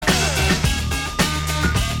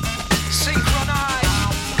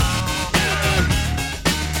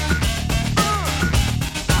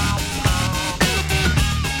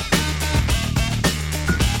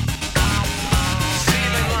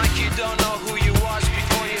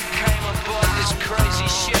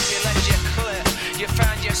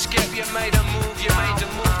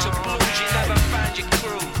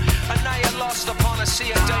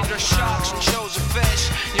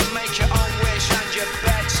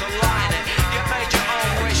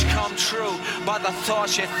by the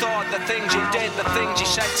thoughts you thought, the things you did, the things you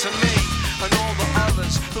said to me, and all the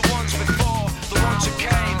others, the ones before, the ones who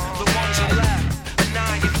came, the ones who left. And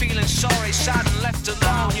now you're feeling sorry, sad and left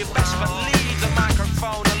alone. You best believe the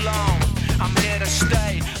microphone alone. I'm here to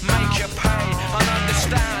stay, make you pay, and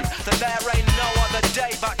understand that there ain't no other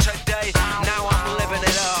day but today. Now I'm living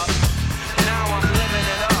it up. Now I'm living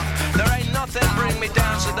it up. There ain't nothing bring me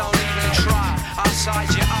down, so don't even try. I'll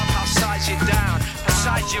size you up, I'll size you down, I'll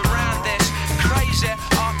size you round this crazy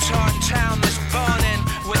upturn town that's burning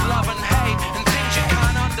with love and hate and things you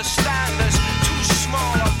can't understand. There's too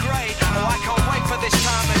small or great. Oh, I can't wait for this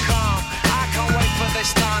time to come. I can't wait for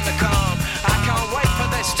this time to come. I can't wait for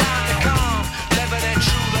this time to come. Living it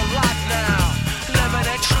true to life now. Living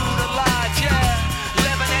it true to life, yeah.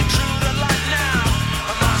 Living it true to life now.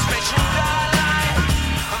 I must be true to life.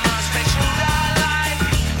 I must be true to life.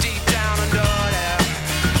 Deep down under there,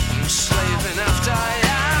 I'm slaving after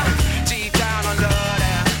you. Deep down under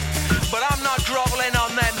there, but I'm not groveling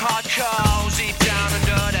on them hardcores. Deep down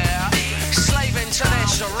under there, slaving to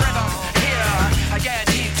this rhythm here. I get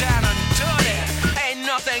deep down and dirty. Ain't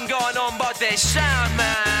nothing going on but this sound,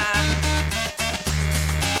 man.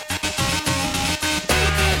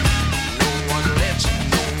 No one lives,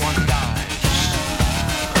 no one dies.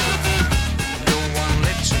 No one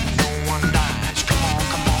lives, no one dies. Come on,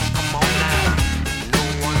 come on, come on now. No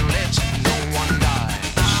one lives, no one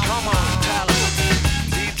dies. Come on, tell us.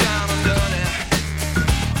 Deep down and dirty.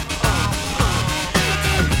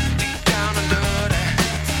 Deep down and dirty.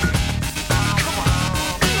 Come on.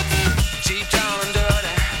 Deep down and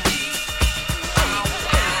dirty.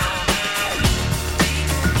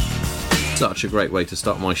 Such a great way to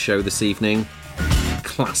start my show this evening.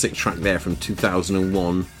 Classic track there from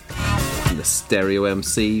 2001 from the Stereo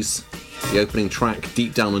MCs. The opening track,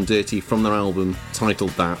 Deep Down and Dirty, from their album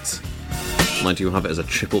titled that. And I do have it as a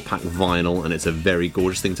triple pack vinyl, and it's a very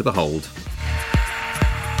gorgeous thing to behold.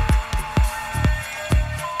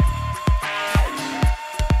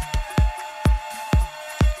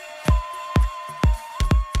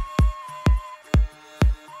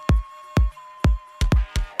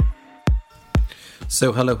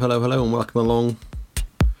 So hello, and welcome along.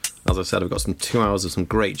 As I said, I've got some 2 hours of some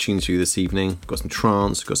great tunes for you this evening. Got some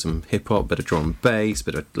trance, got some hip-hop, bit of drum and bass,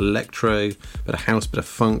 bit of electro, bit of house, bit of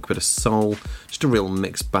funk, bit of soul. Just a real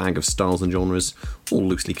mixed bag of styles and genres, all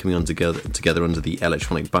loosely coming on together under the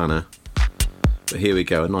electronic banner. But here we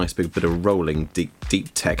go, a nice big bit of rolling deep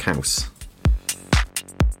tech house.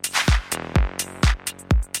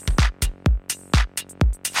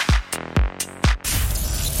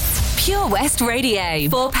 Pure West Radio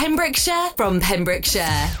for Pembrokeshire, from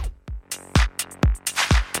Pembrokeshire.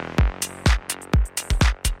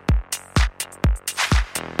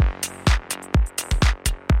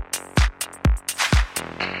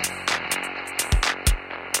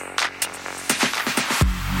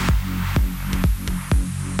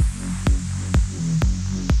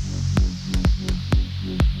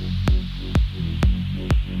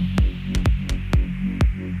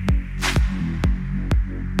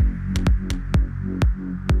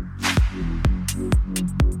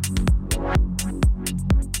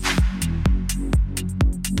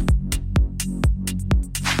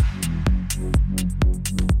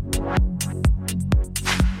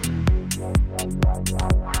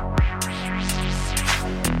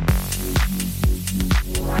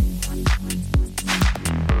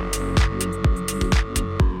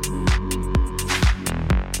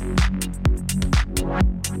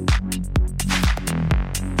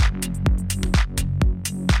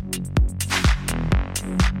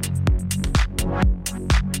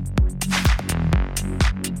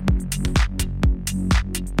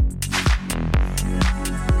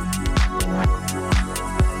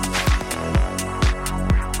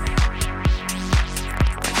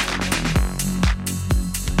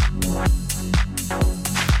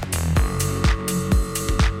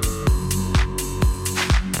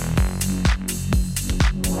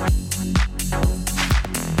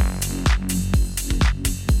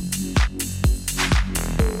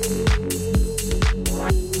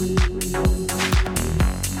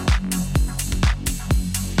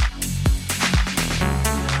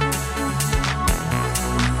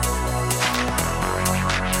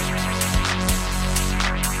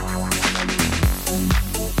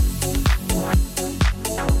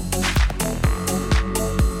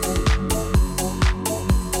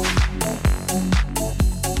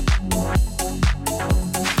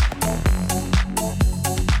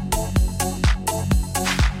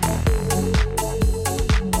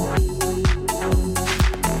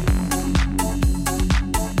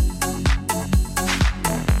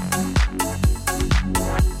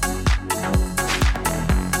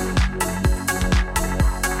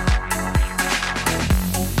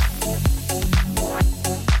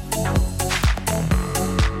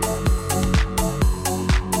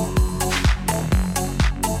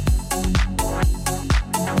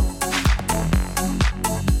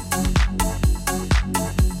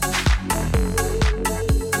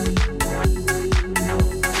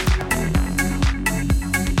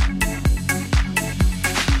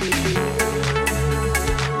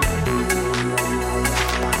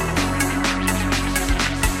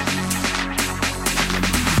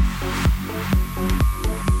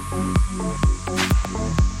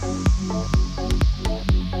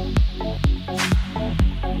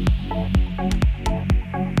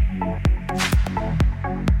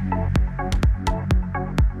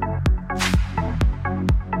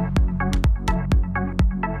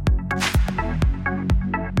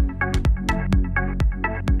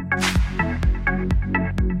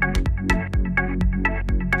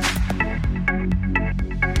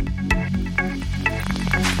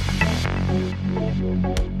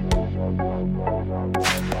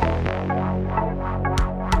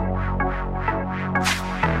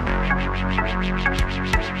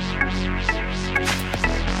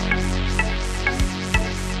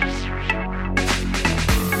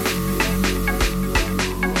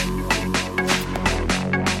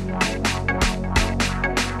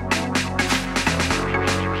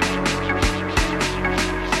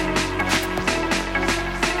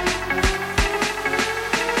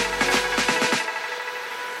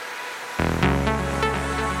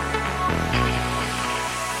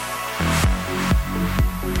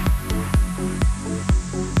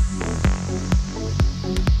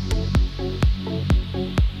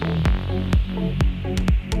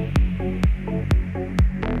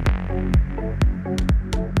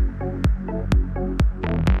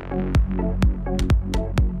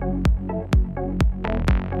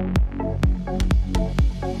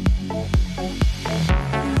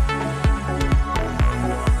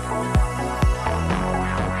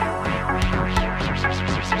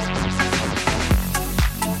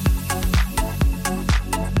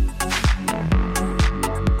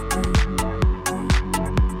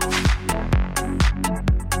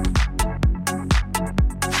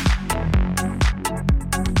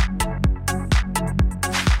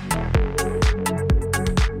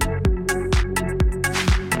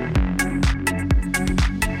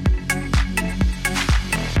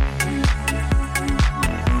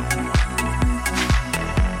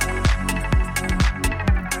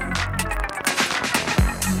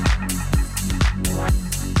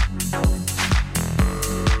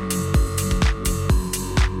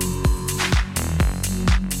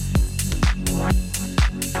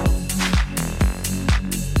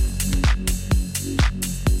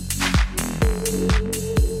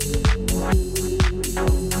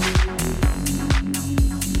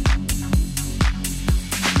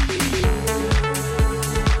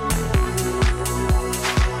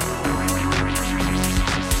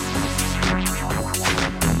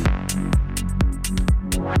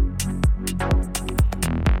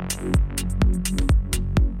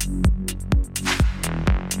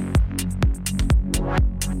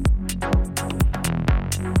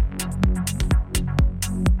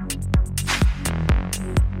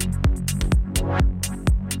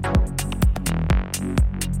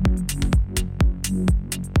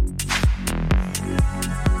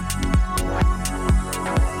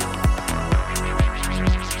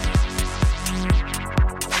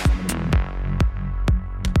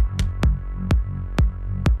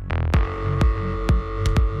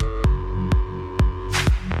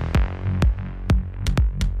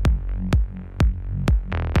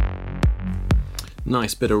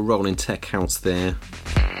 Nice bit of rolling tech house there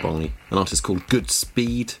by an artist called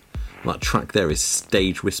Goodspeed. That track there is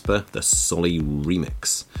Stage Whisper, the Solly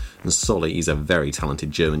remix. And Solly is a very talented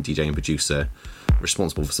German DJ and producer,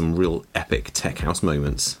 responsible for some real epic tech house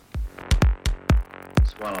moments.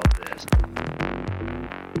 Swallow this.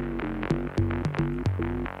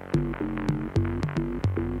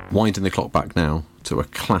 Winding the clock back now to a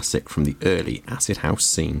classic from the early acid house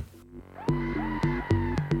scene.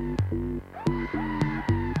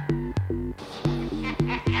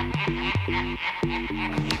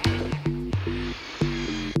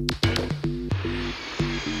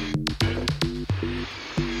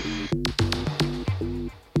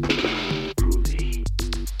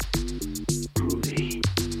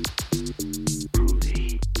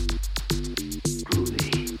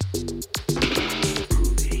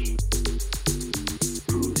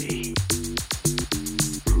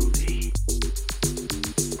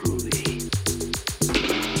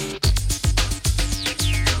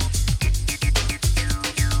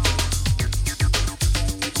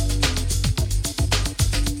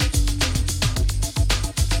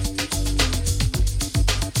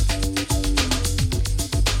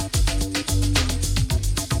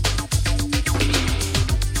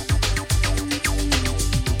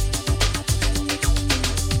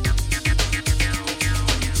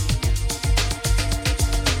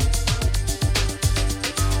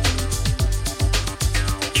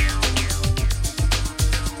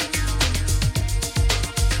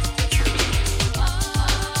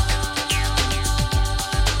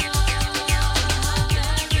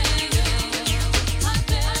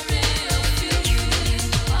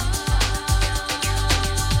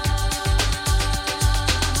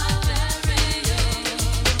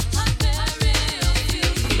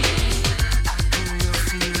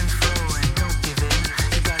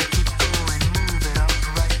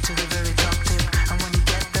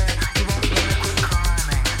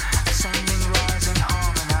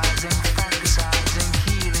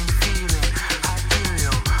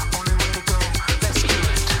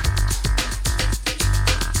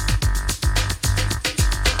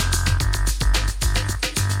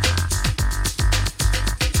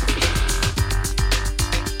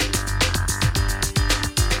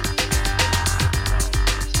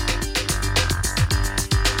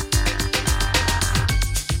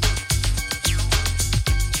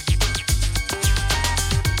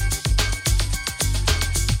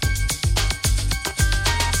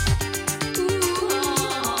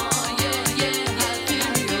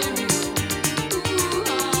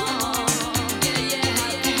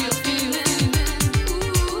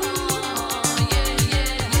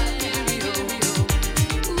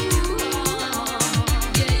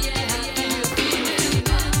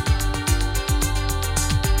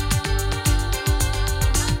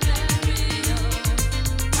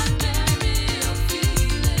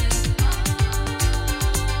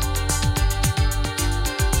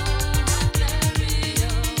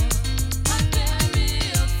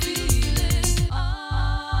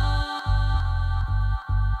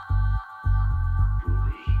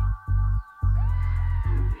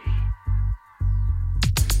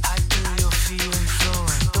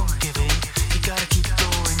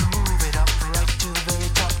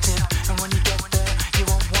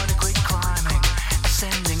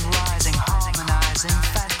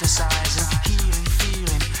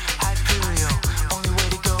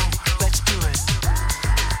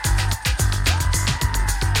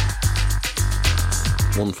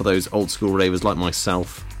 One for those old school ravers like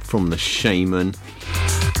myself, from the Shaman.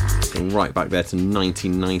 Going right back there to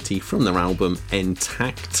 1990 from their album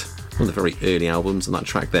Intact, one of the very early albums, and that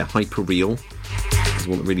track there, Hyperreal, is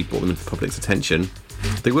one that really brought them into the public's attention.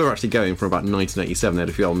 They were actually going from about 1987, they had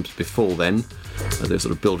a few albums before then, they were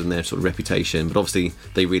sort of building their sort of reputation, but obviously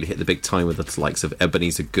they really hit the big time with the likes of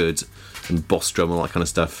Ebenezer Good and Boss Drum and all that kind of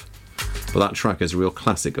stuff. But that track is a real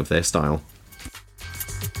classic of their style.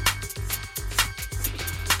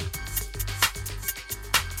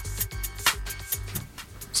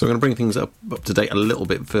 So I'm going to bring things up to date a little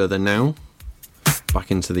bit further now, back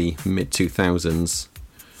into the mid-2000s,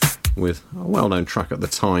 with a well-known track at the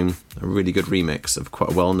time, a really good remix of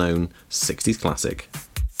quite a well-known 60s classic.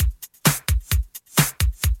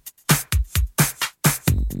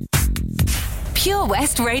 Pure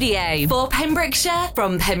West Radio, for Pembrokeshire,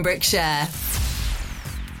 from Pembrokeshire.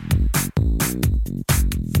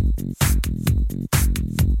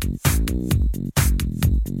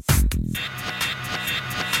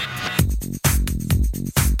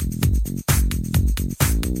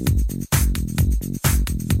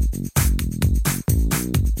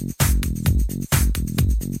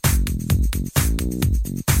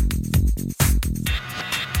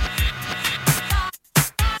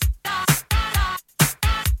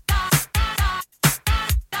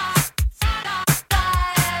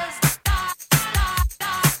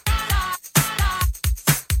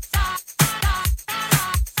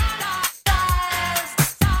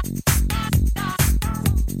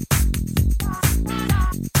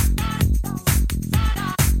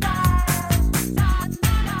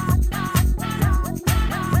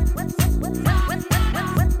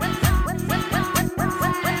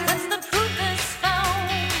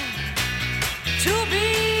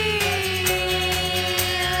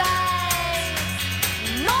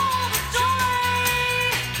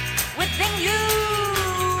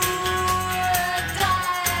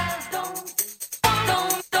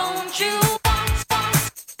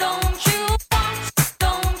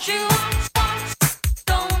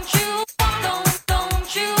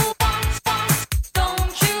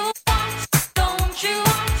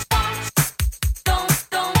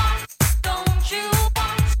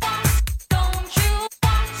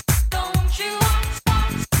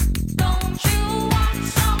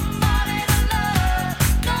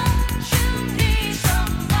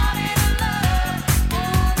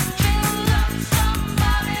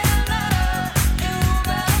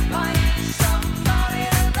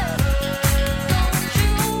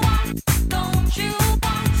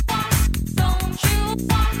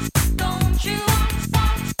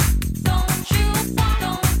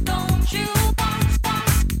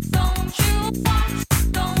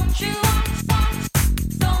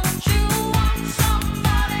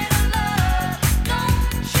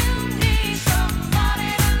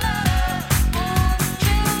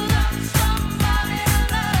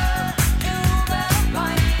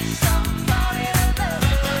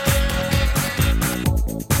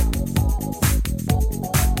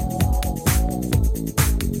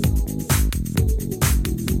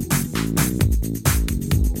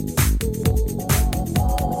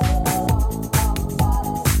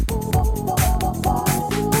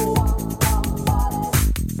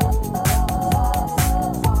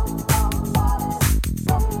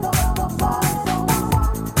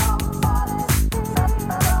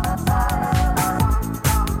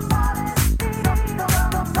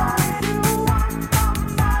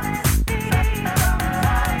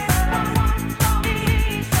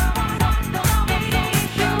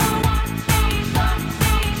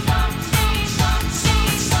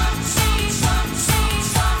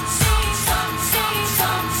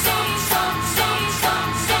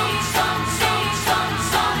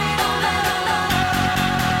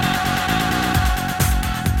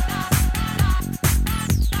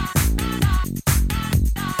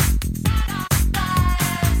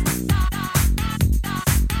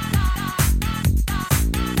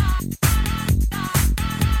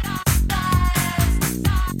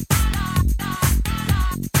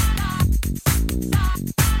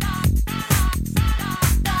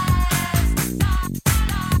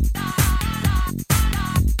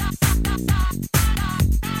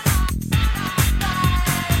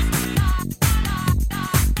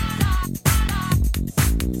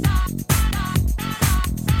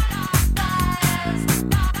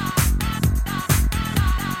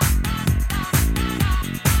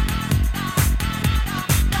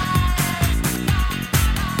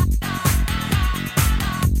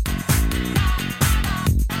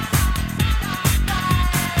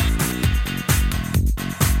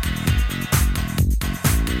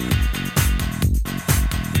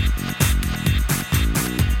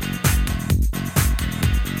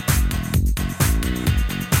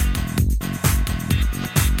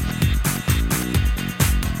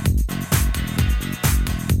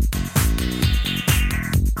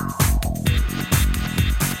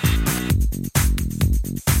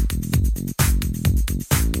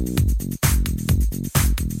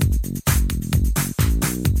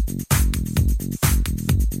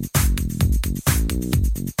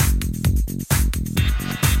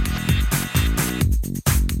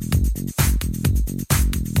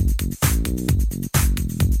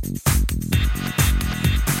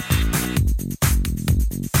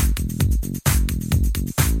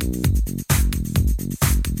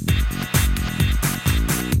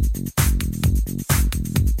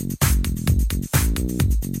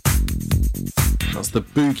 That's the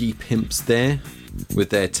Boogie Pimps there,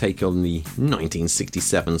 with their take on the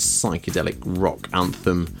 1967 psychedelic rock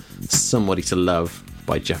anthem Somebody to Love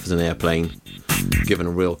by Jefferson Airplane, given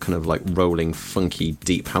a real kind of like rolling, funky,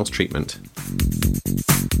 deep house treatment.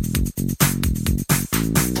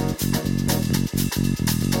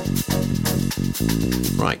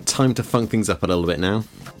 Right, time to funk things up a little bit now.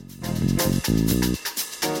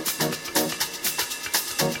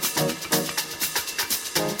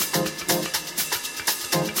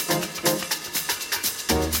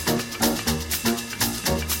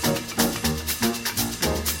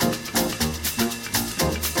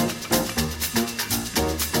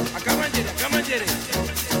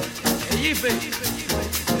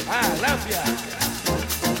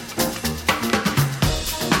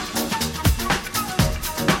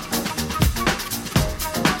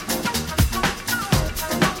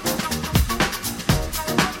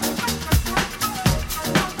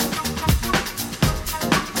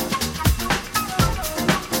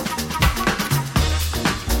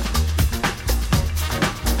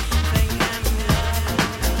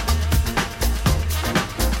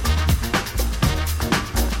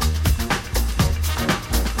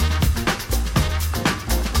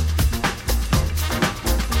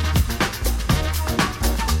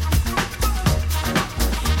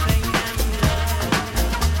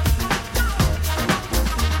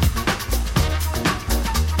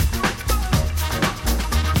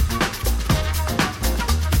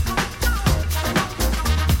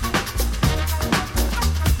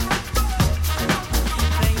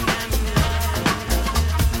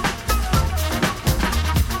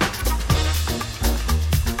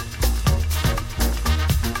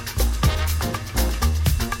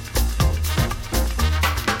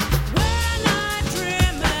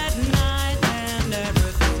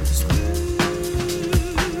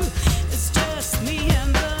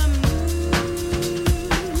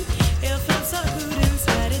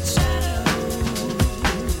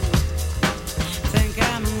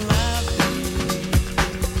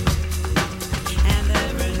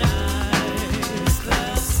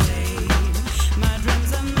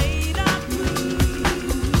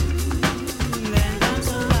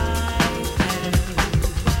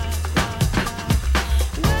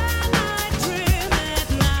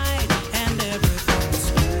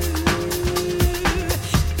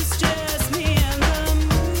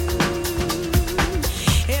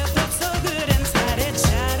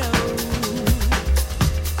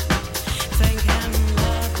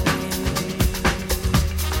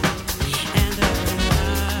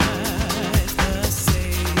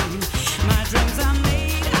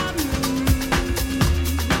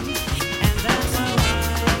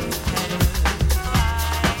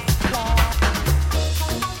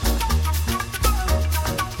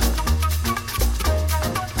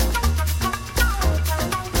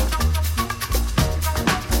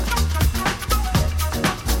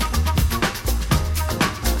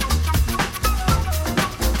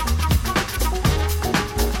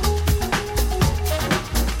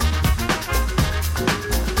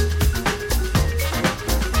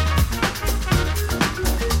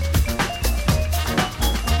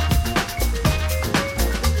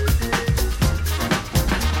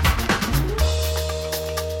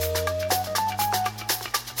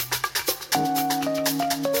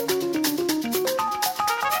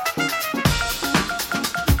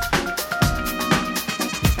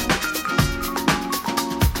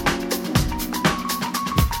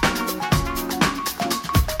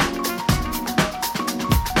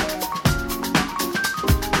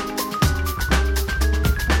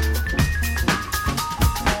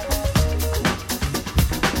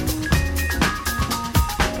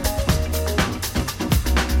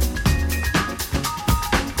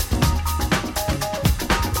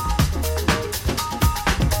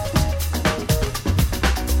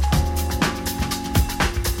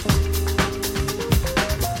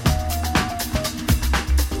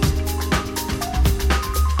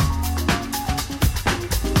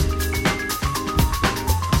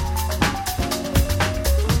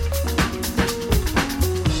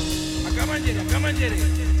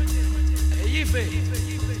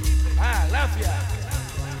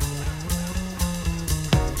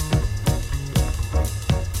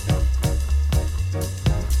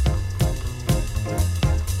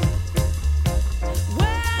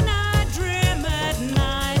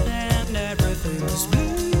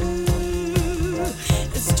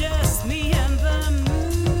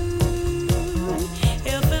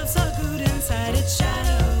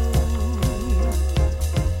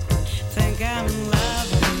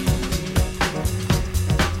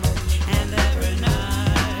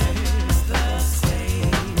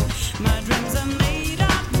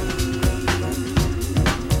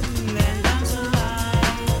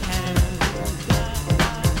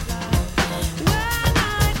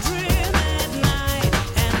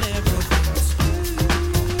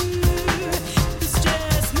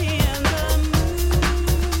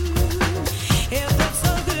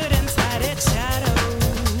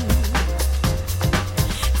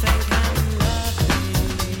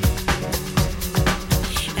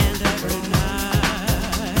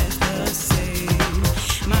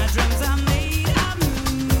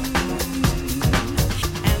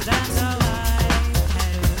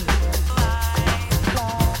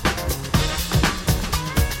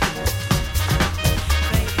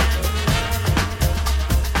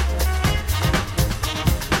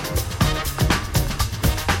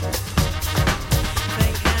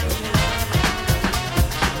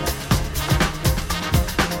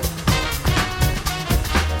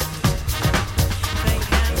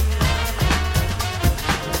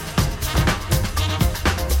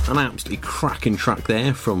 An absolutely cracking track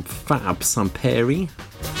there from Fab Samperi,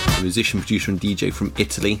 a musician, producer and DJ from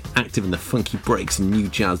Italy, active in the funky breaks and new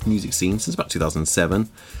jazz music scene since about 2007.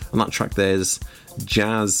 And that track there's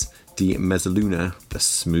Jazz di Mezzaluna, the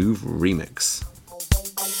Smooth Remix.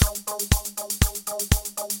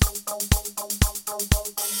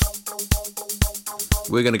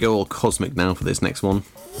 We're going to go all cosmic now for this next one.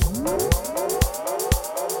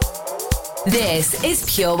 This is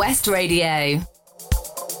Pure West Radio.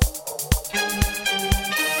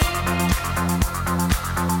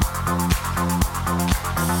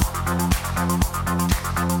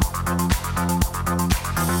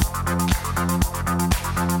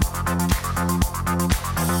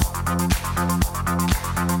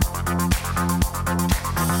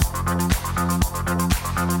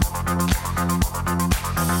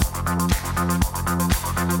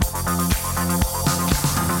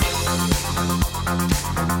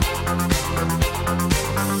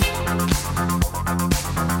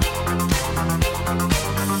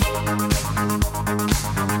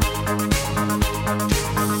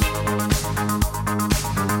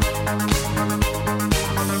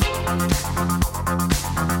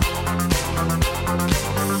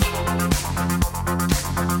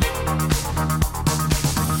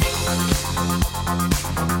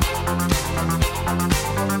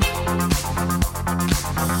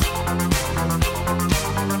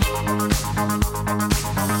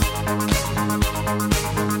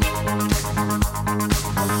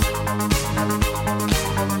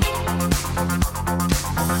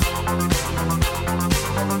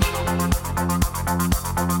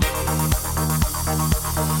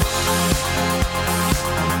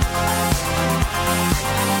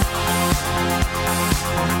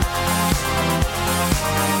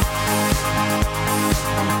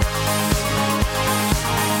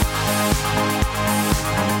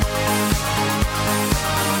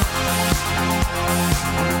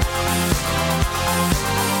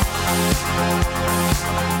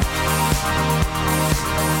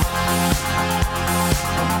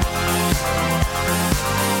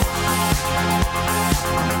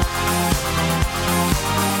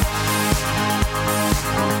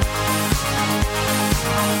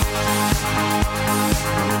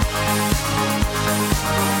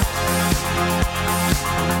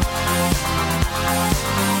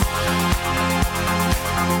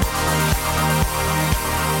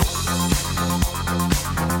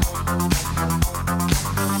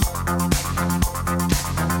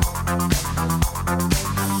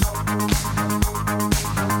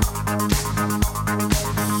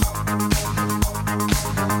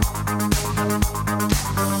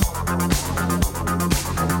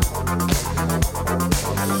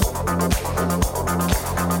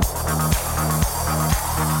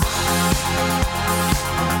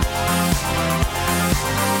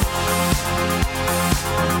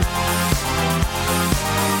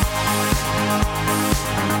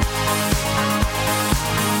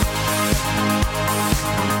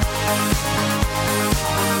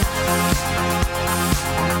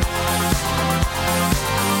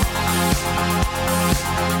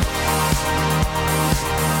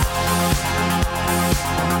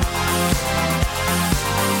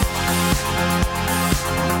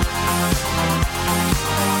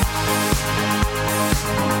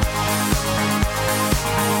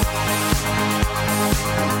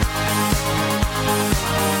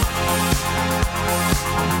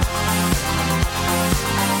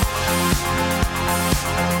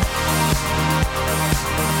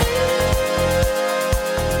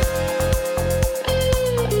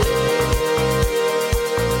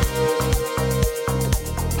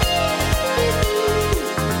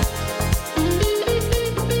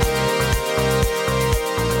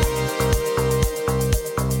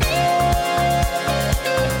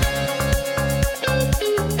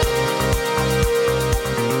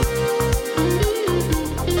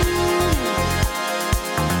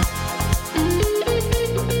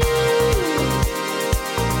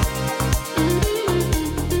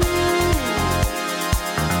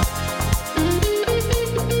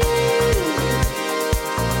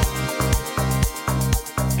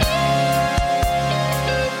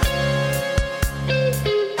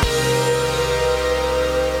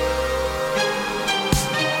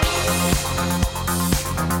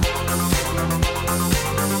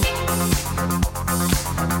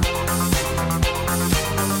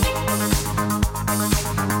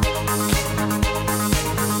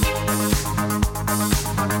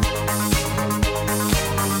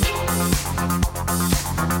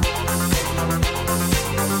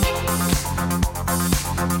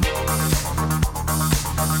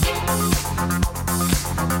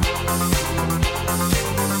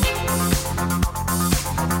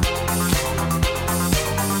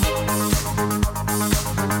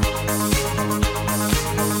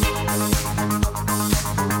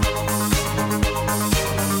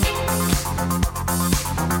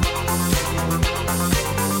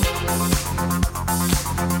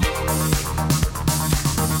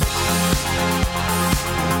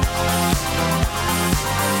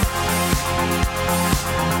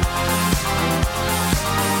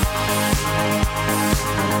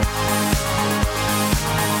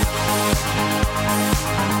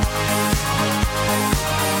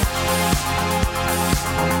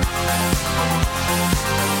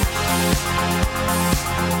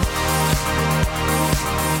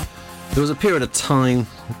 There was a period of time,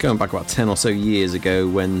 going back about 10 or so years ago,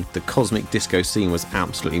 when the cosmic disco scene was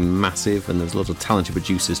absolutely massive and there was a lot of talented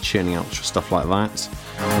producers churning out stuff like that.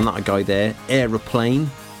 And that guy there,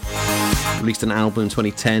 Aeroplane, released an album in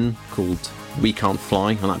 2010 called We Can't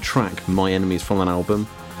Fly, and that track, My Enemies, from that album.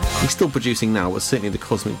 He's still producing now, but certainly the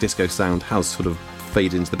cosmic disco sound has sort of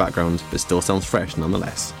faded into the background, but still sounds fresh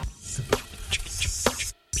nonetheless.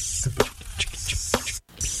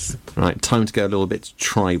 Right, time to go a little bit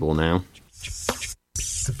tribal now.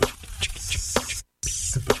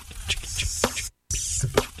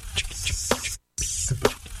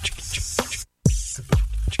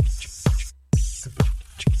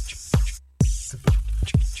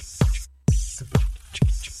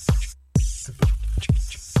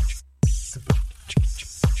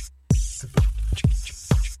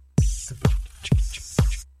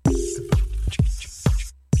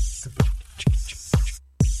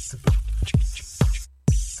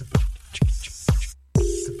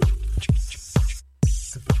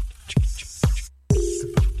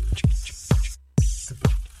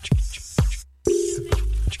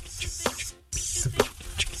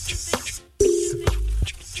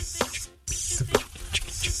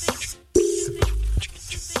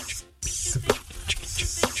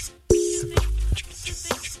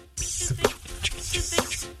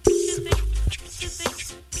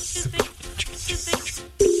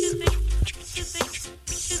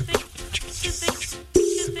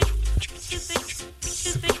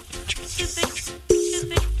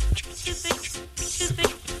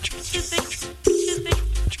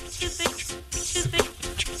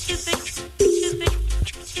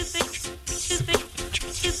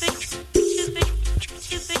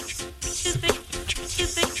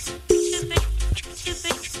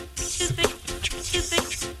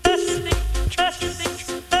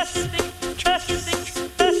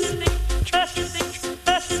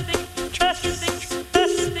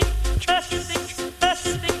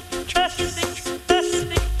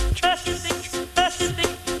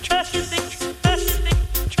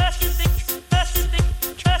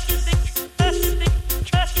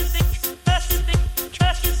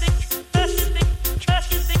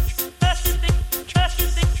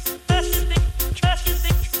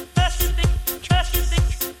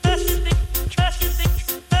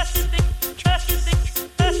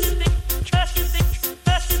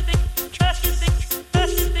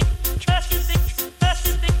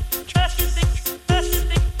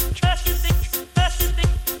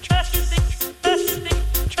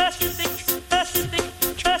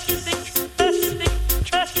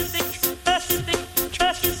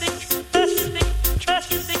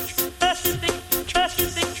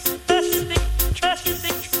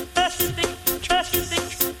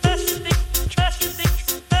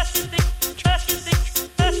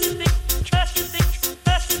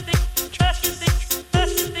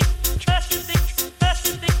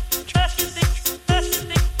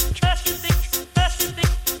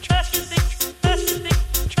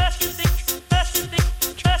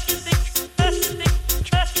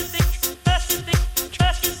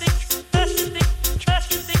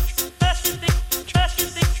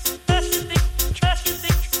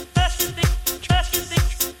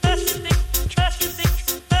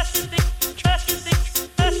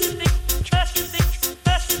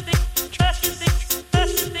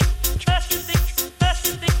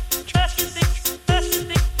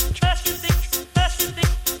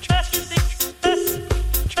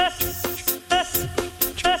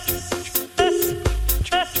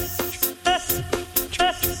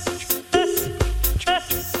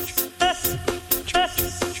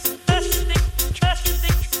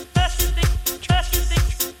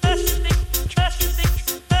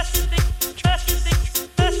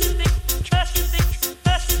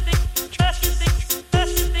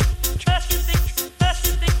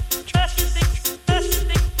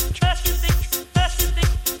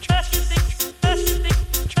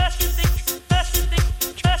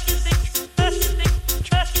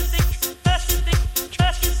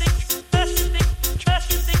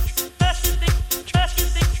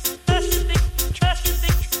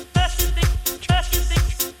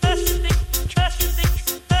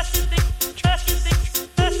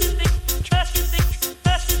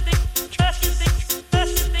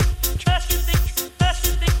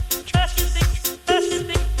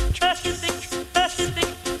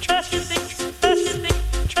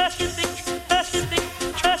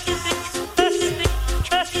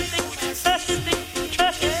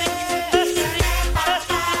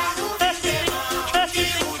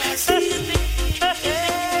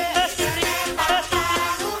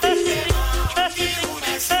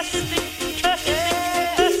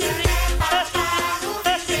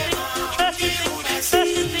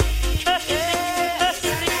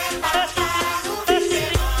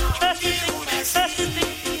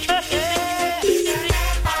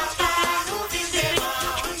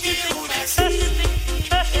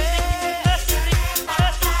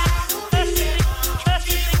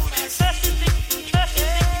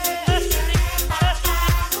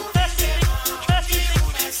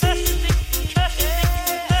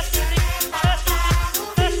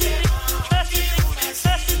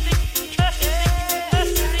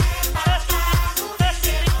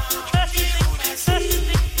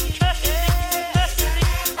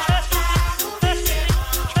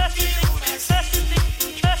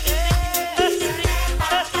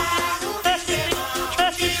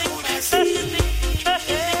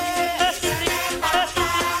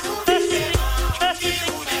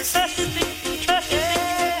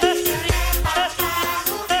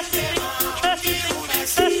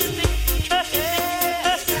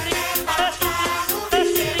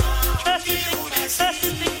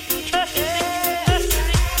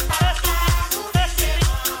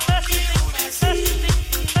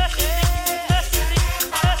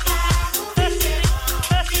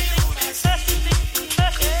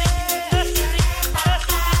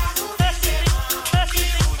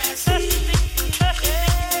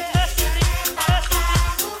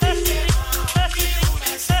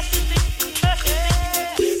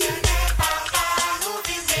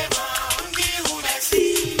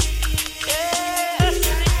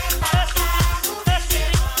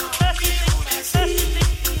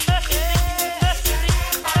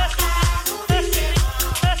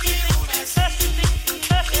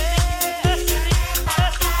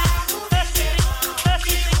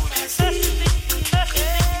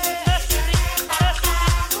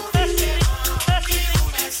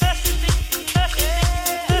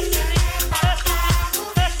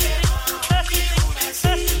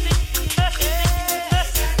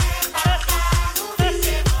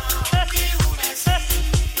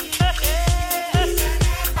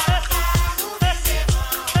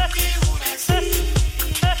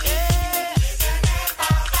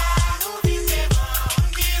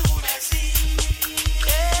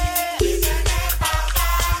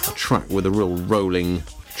 track with a real rolling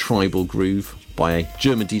tribal groove by a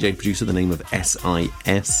German DJ producer, the name of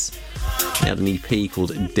SIS. He had an EP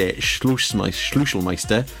called Der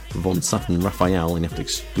Schluselmeister von Satten Raphael, and you have to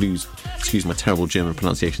excuse my terrible German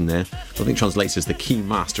pronunciation there, but I think translates as the Key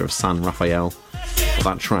Master of San Raphael. Well,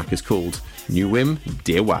 that track is called Neuem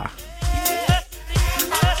Dewa.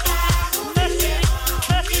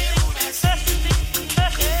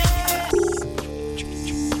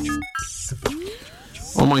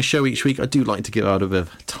 On my show each week, I do like to give out a bit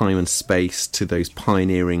of time and space to those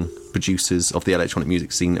pioneering producers of the electronic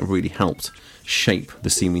music scene that really helped shape the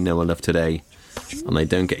scene we know and love today. And they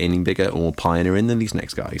don't get any bigger or pioneering than these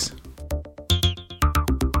next guys.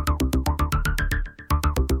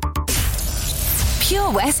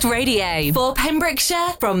 Pure West Radio for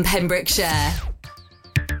Pembrokeshire from Pembrokeshire.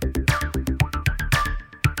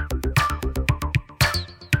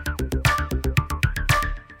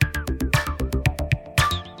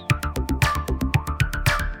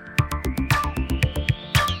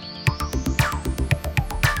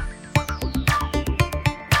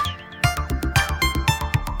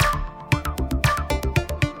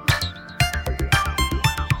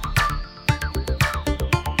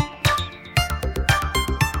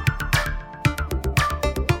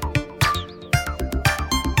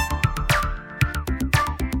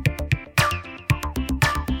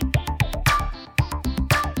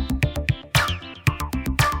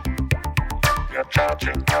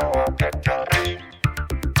 Charging our battery,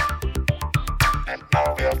 and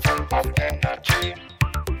now we're full of energy.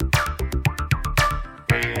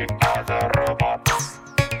 We are the robots.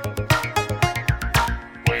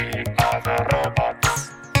 We are the robots.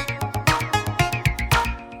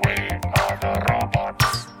 We are the robots.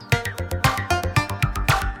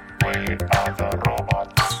 We are the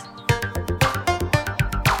robots.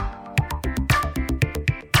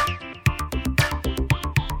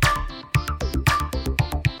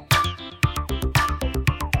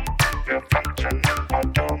 We're functioning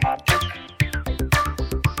automatic,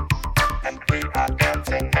 and we are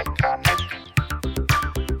dancing mechanic.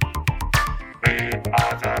 We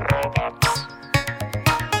are the robots.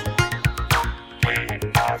 We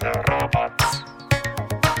are the robots.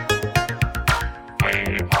 We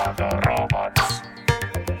are the robots.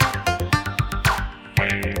 We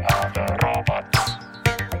are the robots.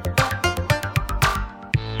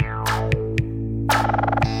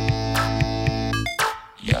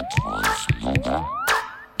 Я твой слуга,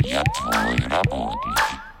 я твой работник.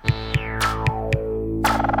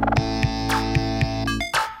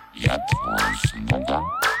 Я твой слуга,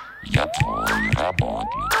 я твой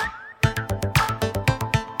работник.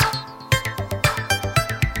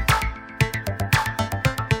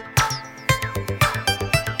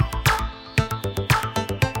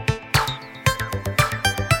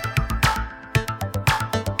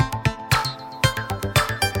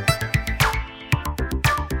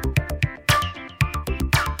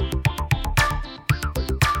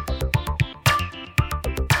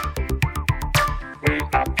 We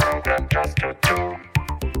are programmed just to do,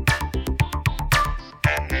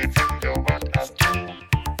 and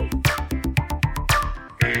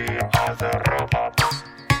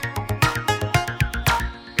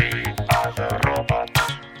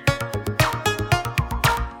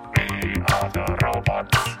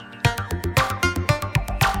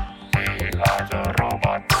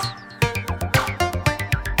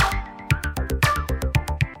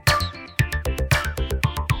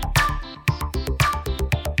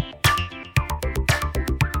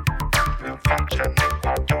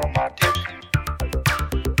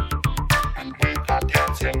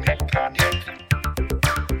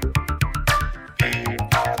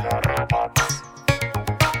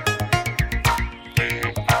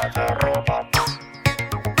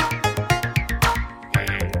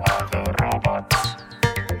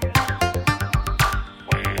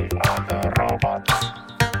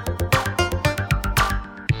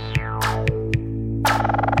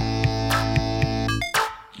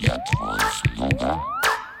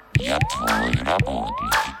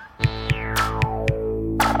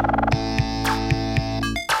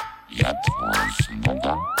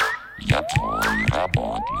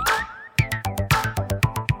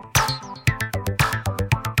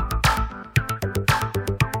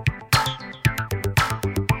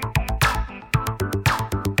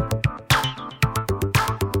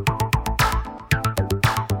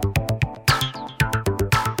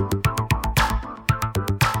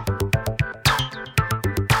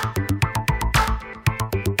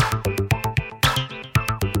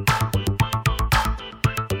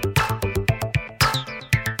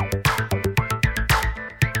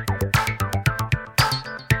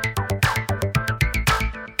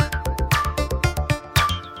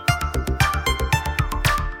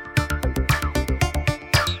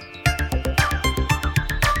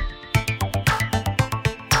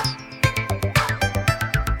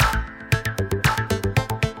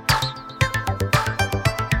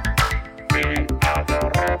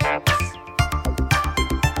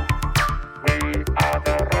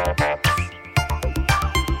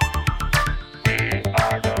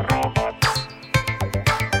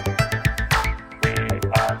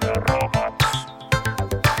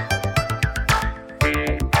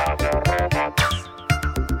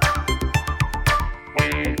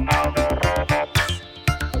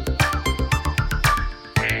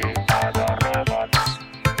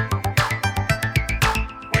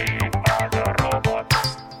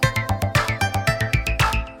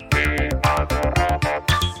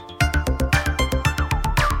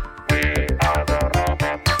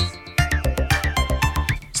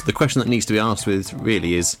The question that needs to be asked with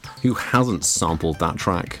really is, who hasn't sampled that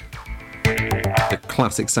track? The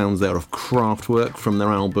classic sounds there of Kraftwerk from their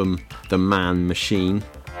album The Man Machine.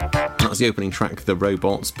 That's the opening track, The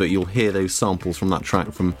Robots, but you'll hear those samples from that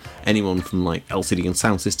track from anyone from like LCD and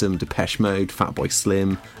Sound System, Depeche Mode, Fatboy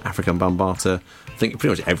Slim, African Bambaataa. I think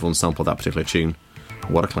pretty much everyone sampled that particular tune.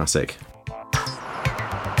 What a classic.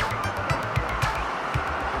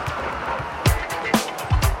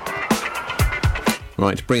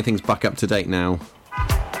 Right, bring things back up to date now.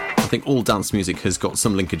 I think all dance music has got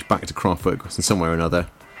some linkage back to Kraftwerk in some way or another,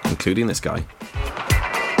 including this guy.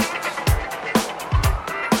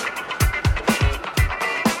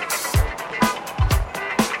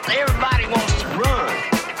 Everybody wants to run.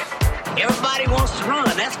 Everybody wants to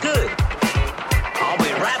run. That's good. I'll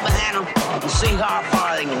be right behind them and see how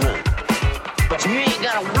far they can run. But you ain't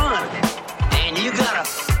got to run, and you got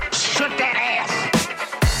to shut that ass.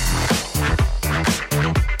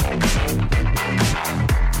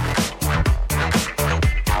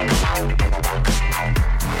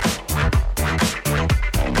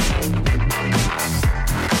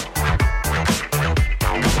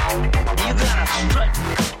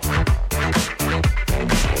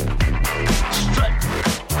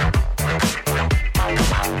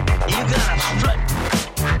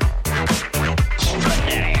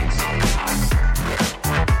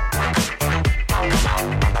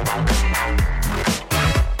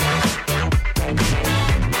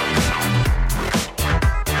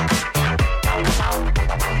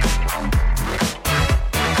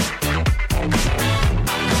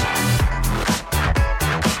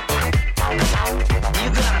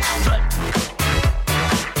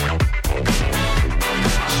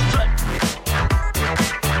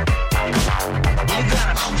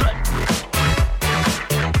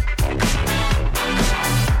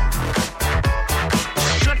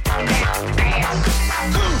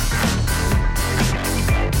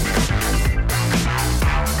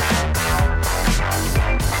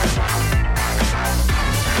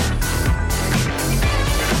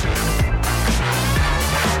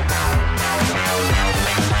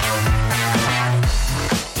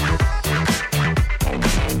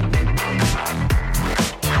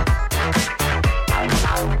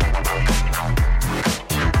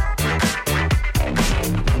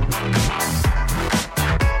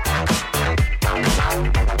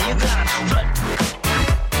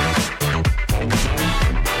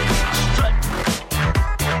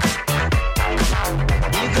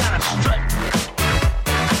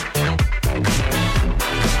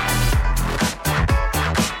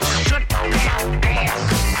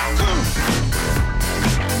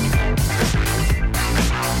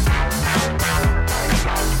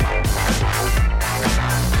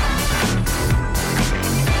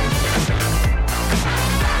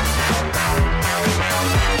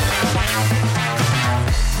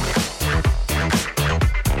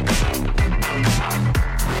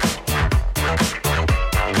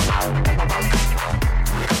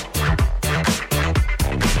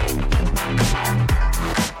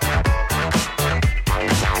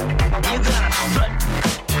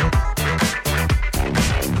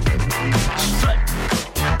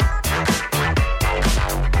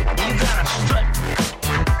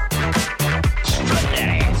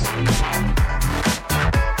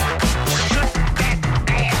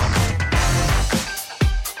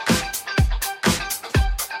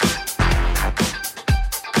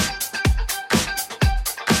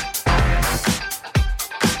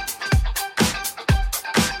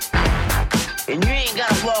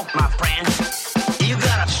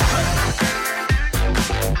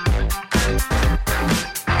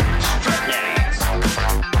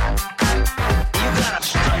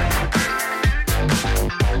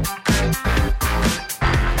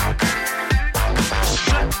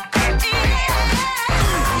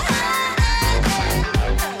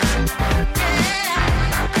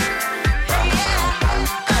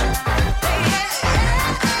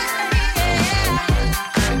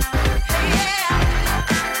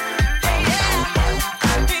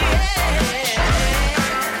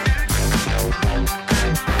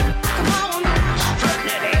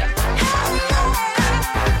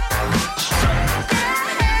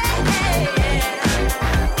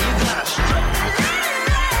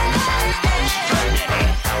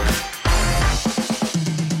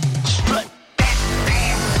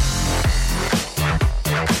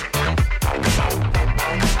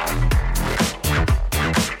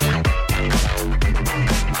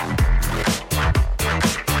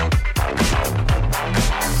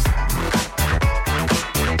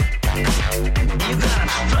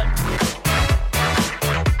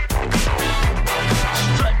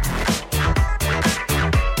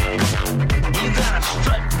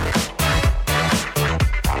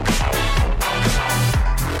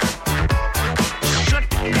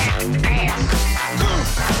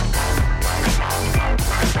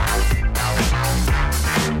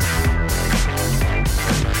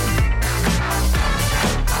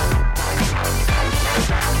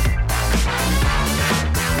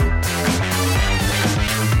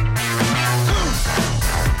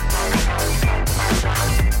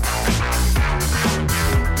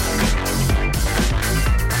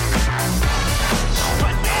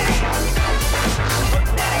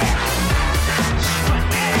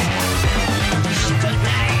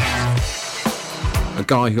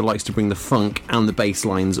 guy who likes to bring the funk and the bass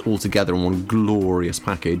lines all together in one glorious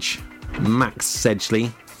package. Max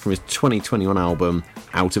Sedgley from his 2021 album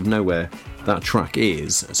Out of Nowhere. That track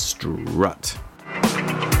is Strut.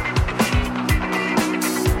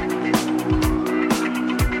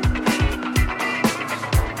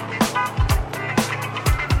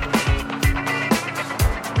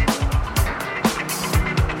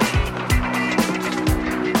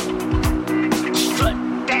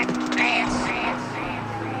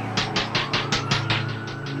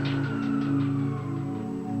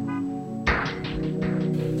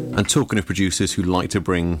 And talking of producers who like to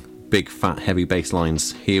bring big, fat, heavy bass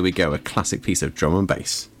lines, here we go, a classic piece of drum and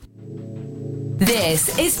bass.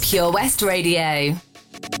 This is Pure West Radio.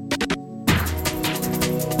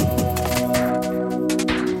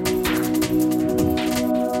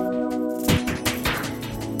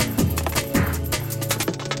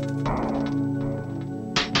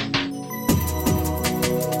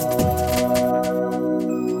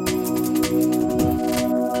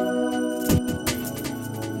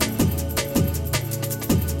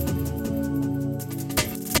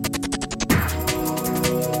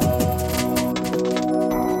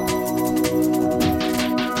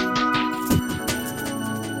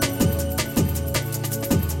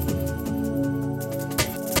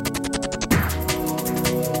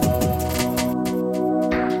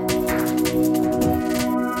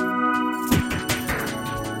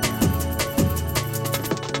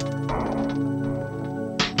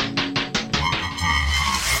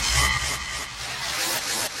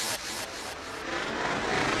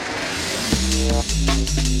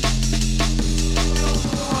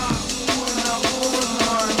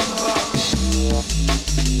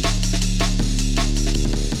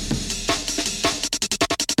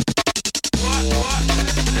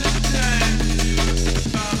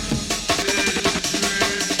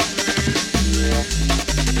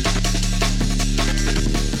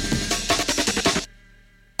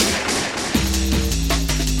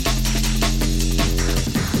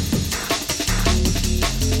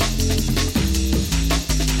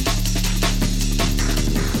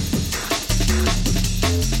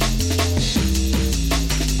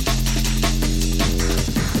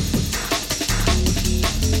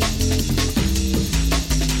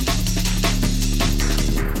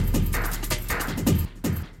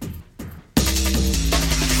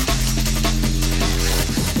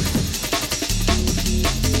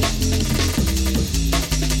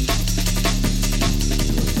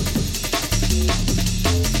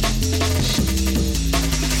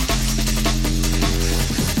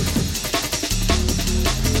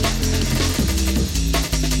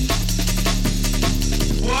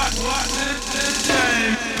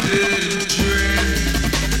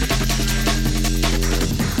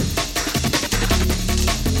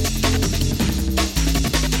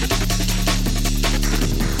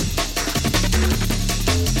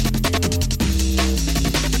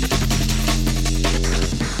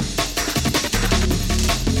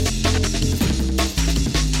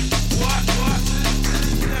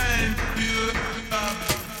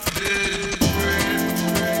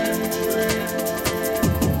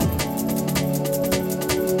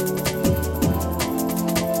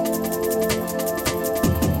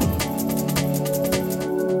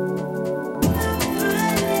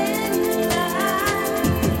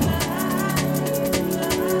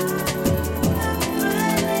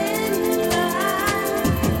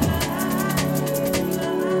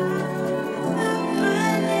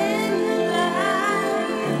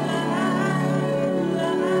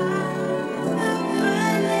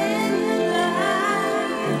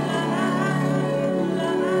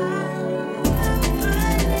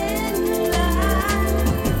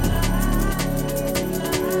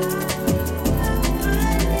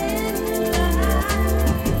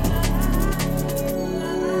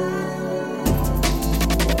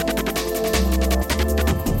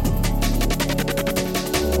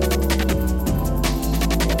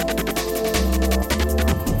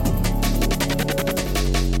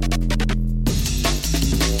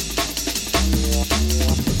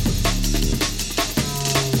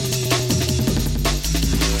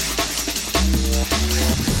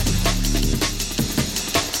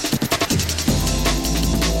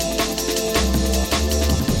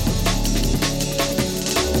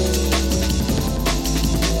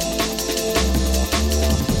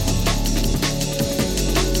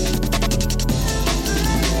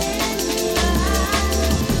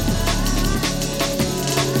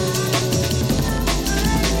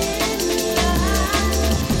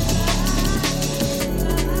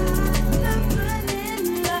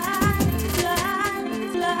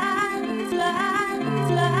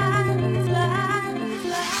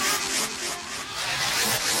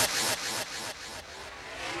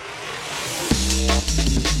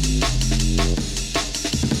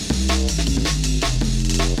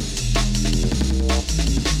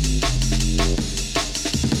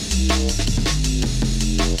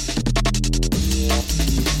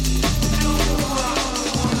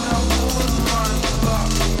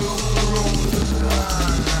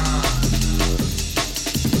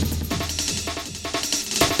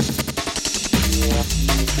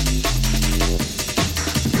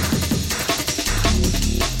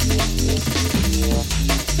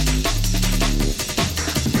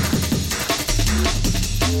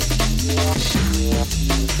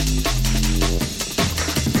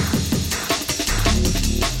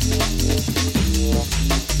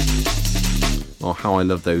 how I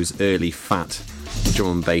love those early fat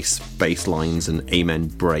drum and bass lines and amen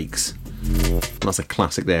breaks. And that's a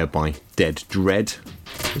classic there by Dead Dread.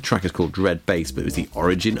 The track is called Dread Bass, but it was the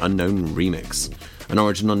Origin Unknown remix. And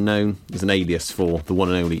Origin Unknown is an alias for the one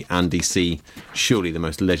and only Andy C, surely the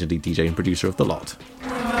most legendary DJ and producer of the lot.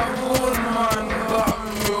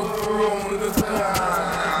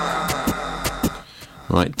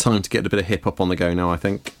 Right, time to get a bit of hip hop on the go now, I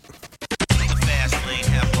think.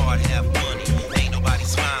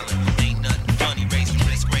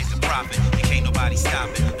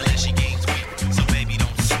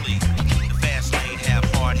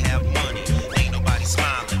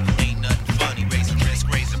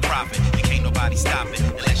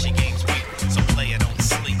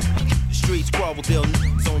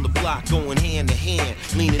 On the block going hand to hand,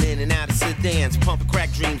 leaning in and out of sedans, pumping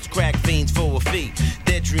crack dreams, crack fiends for a fee.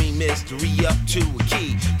 Their dream is to re-up to a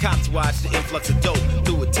key. Cops watch the influx of dope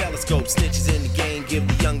through a telescope. Snitches in the game give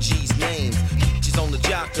the young G's names. Bitches on the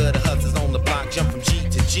jocker, the hustlers on the block, jump from G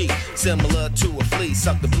to G, similar to a flea,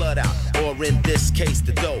 suck the blood out, or in this case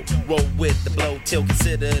the dough. Roll with the blow till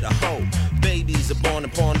considered a hoe. Babies are born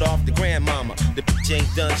and pawned off the grandmama. The bitch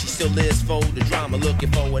ain't done, she still lives for the drama.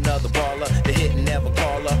 Looking for another baller, the hit and never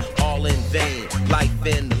call her, all in vain. Life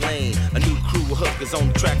in the lane, a new crew of hookers on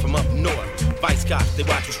the track from up north. Vice cops, they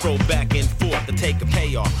watch us stroll back and forth to take a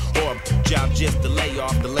payoff, or a job just to lay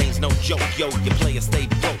off. The lane's no joke, yo, your player stay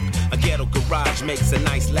broke. A ghetto garage makes a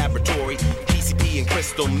nice laboratory. PCP and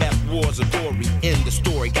crystal meth wars are gory. In the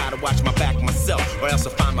story, gotta watch my back myself, or else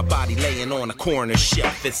I'll find my body laying on a corner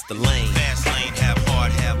shelf. It's the lane. Fast lane, have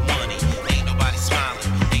hard, have money. Ain't nobody smiling,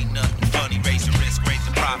 ain't nothing funny. Raise the risk, raise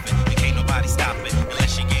the profit. And can't nobody stop it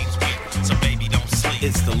unless your game's weak. So baby, don't sleep.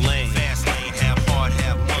 It's the lane. Fast lane, have hard,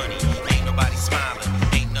 have money. Ain't nobody smiling,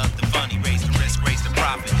 ain't nothing funny. Raise the risk, raise the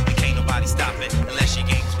profit. And can't nobody stop it unless your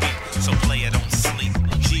game's weak. So player, don't sleep.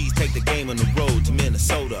 G's take the game on the road to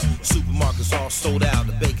Minnesota. Supermarkets all sold out.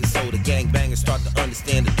 The baking soda gangbangers start to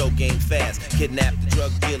understand the dope game fast. Kidnap the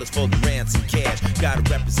drug dealers for the ransom cash. Gotta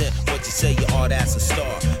represent what you say you are, that's a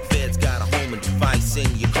star. Feds got a home and device in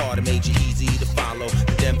your car that made you easy to follow.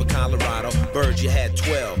 The Denver, Colorado, birds you had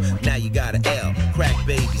 12, now you got an L. Crack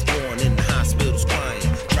babies born in the hospitals crying.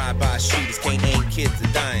 Drive-by shooters can't aim, kids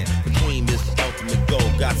are dying. The cream is the ultimate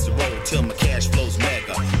goal. Got to roll till my cash flows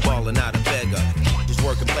mega. Ballin' out a beggar. Just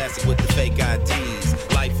working plastic with the fake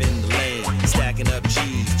IDs. Life in the lane, stacking up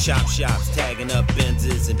G's. Chop shops, tagging up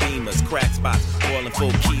Benzes and Beamers. Crack spots, boiling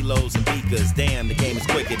full kilos and beakers. Damn, the game is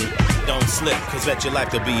quicker than don't slip. Cause at your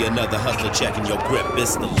life there'll be another hustler checking your grip.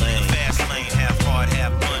 It's the lane. Fast lane, have hard,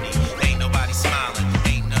 have money. Ain't nobody smiling,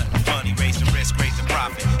 ain't nothing funny. Raise the risk, raise the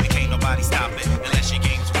profit. And can't nobody stop it unless your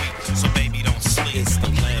game's weak. So baby, don't sleep. It's the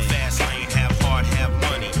lane. Fast lane, have hard, have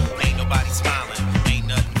money. Ain't nobody smiling, ain't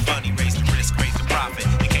nothing funny. Raise the risk, raise the profit.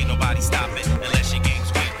 And can't nobody stop it unless your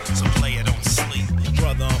game's weak. So player, don't sleep.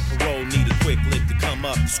 Brother on parole need a quick lick to come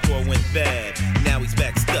up. The score went bad, now he's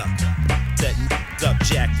back stuck. Setting up,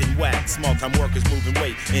 jacked and whacked. Small time workers moving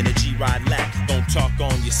weight in a G-Ride lack. Don't talk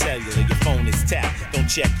on your cellular, your phone is tapped. Don't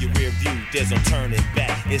check your rear view, there's no turning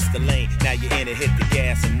back. It's the lane, now you're in it, hit the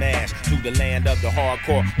gas and mash. Through the land of the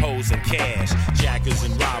hardcore hoes and cash. Jackers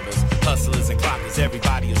and robbers, hustlers and clockers,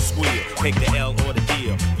 everybody will squeal. Take the L or the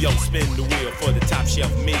deal. Yo, spin the wheel for the top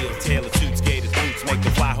shelf meal. Tailored suits, gated boots, make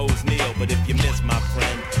the fly hoes kneel. But if you miss, my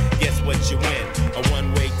friend, guess what you win? A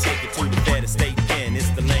one-way ticket to the better state pen. It's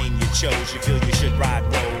the lane you chose, you feel you should ride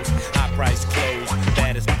rolls. High price clothes,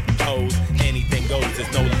 baddest hoes. Anything goes,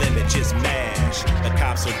 there's no limit, just mash. The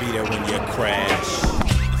cops will be there when you crash.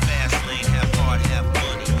 The fast lane, have hard, have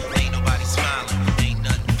money. Ain't nobody smiling, ain't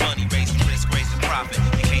nothing funny. Raise the risk, raise the profit.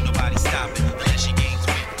 And can't nobody stop it unless your game's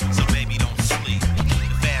weak. So baby, don't sleep.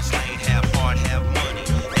 The fast lane, have hard, have money.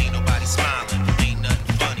 Ain't nobody smiling, ain't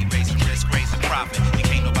nothing funny. Raise the risk, raise the profit. And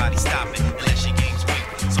can't nobody stop it unless your game's weak.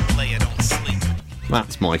 So player, don't sleep.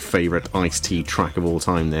 That's my favourite Ice-T track of all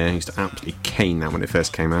time there. I used to absolutely cane that when it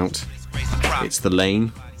first came out. It's The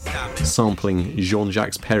Lane, sampling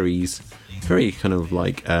Jean-Jacques Perry's very kind of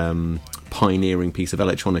like pioneering piece of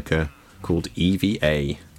electronica called EVA.